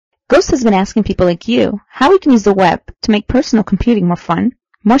G.ho.st has been asking people like you how we can use the web to make personal computing more fun,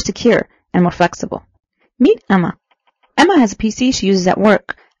 more secure, and more flexible. Meet Emma. Emma has a PC she uses at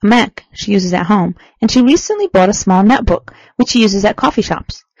work, a Mac she uses at home, and she recently bought a small netbook, which she uses at coffee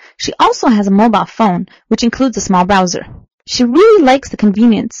shops. She also has a mobile phone, which includes a small browser. She really likes the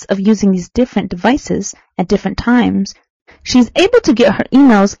convenience of using these different devices at different times. She's able to get her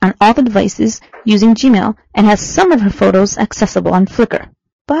emails on all the devices using Gmail and has some of her photos accessible on Flickr.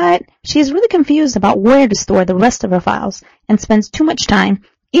 But she is really confused about where to store the rest of her files and spends too much time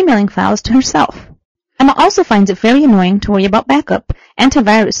emailing files to herself. Emma also finds it very annoying to worry about backup,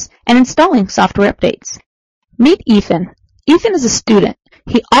 antivirus, and installing software updates. Meet Ethan. Ethan is a student.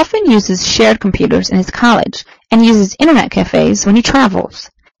 He often uses shared computers in his college and uses internet cafes when he travels.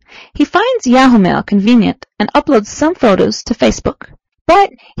 He finds Yahoo Mail convenient and uploads some photos to Facebook. But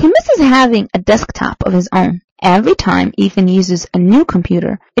he misses having a desktop of his own. Every time Ethan uses a new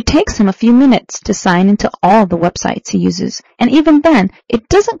computer, it takes him a few minutes to sign into all the websites he uses, and even then, it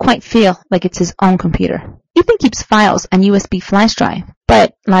doesn't quite feel like it's his own computer. Ethan keeps files on USB flash drive,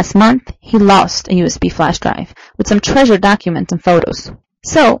 but last month, he lost a USB flash drive with some treasured documents and photos.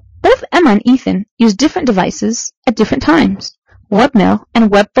 So, both Emma and Ethan use different devices at different times. Webmail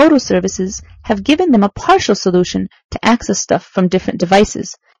and web photo services have given them a partial solution to access stuff from different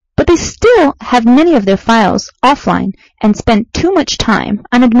devices, but they still have many of their files offline and spend too much time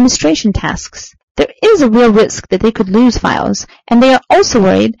on administration tasks. There is a real risk that they could lose files, and they are also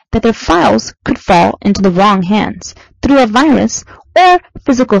worried that their files could fall into the wrong hands through a virus or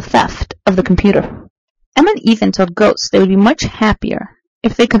physical theft of the computer. Emma and Ethan told G.ho.st they would be much happier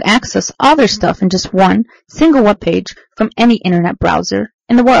if they could access all their stuff in just one single web page from any internet browser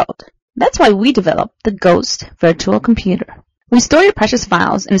in the world. That's why we developed the G.ho.st Virtual Computer. We store your precious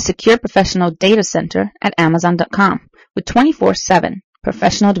files in a secure professional data center at Amazon.com with 24/7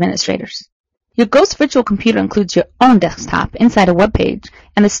 professional administrators. Your G.ho.st Virtual Computer includes your own desktop inside a web page,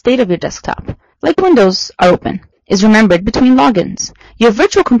 and the state of your desktop, like windows are open, is remembered between logins. Your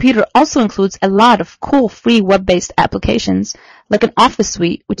virtual computer also includes a lot of cool free web-based applications like an Office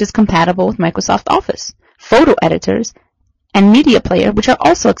suite, which is compatible with Microsoft Office, photo editors, and media player, which are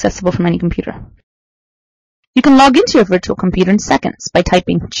also accessible from any computer. You can log into your virtual computer in seconds by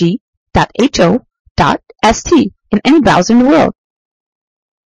typing G.ho.st in any browser in the world,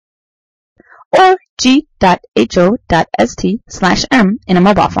 or G.ho.st/m in a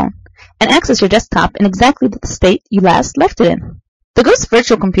mobile phone, and access your desktop in exactly the state you last left it in. The G.ho.st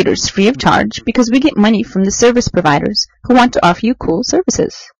Virtual Computer is free of charge because we get money from the service providers who want to offer you cool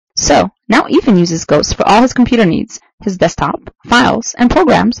services. So, now Ethan uses G.ho.st for all his computer needs. His desktop, files, and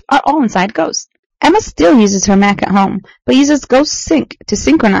programs are all inside G.ho.st. Emma still uses her Mac at home, but uses G.ho.st Sync to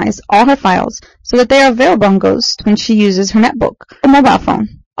synchronize all her files so that they are available on G.ho.st when she uses her netbook or mobile phone.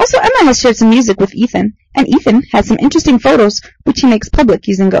 Also, Emma has shared some music with Ethan, and Ethan has some interesting photos which he makes public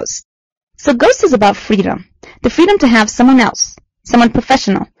using G.ho.st. So G.ho.st is about freedom. The freedom to have someone else, someone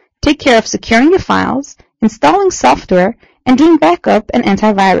professional, take care of securing your files, installing software, and doing backup and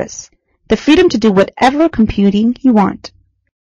antivirus. The freedom to do whatever computing you want.